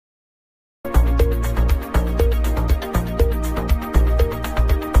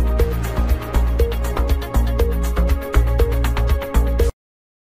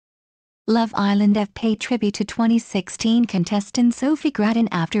Love Island have paid tribute to 2016 contestant Sophie Gradon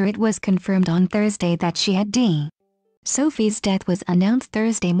after it was confirmed on Thursday that she had died. Sophie's death was announced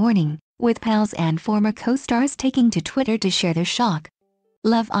Thursday morning, with pals and former co-stars taking to Twitter to share their shock.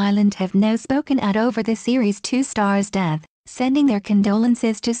 Love Island have now spoken out over the series' two stars' death, sending their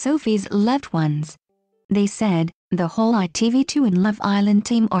condolences to Sophie's loved ones. They said, "The whole ITV2 and Love Island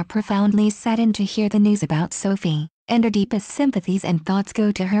team are profoundly saddened to hear the news about Sophie, and our deepest sympathies and thoughts go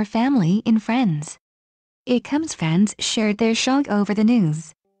to her family and friends." ITV's fans shared their shock over the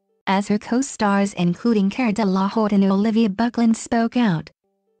news, as her co-stars including Cara Delevingne and Olivia Buckland spoke out.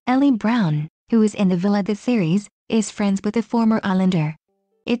 Ellie Brown, who is in the villa the series, is friends with the former Islander.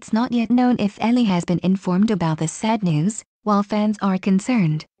 It's not yet known if Ellie has been informed about the sad news, while fans are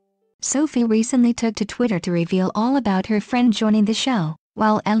concerned. Sophie recently took to Twitter to reveal all about her friend joining the show,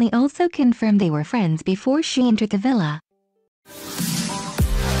 while Ellie also confirmed they were friends before she entered the villa.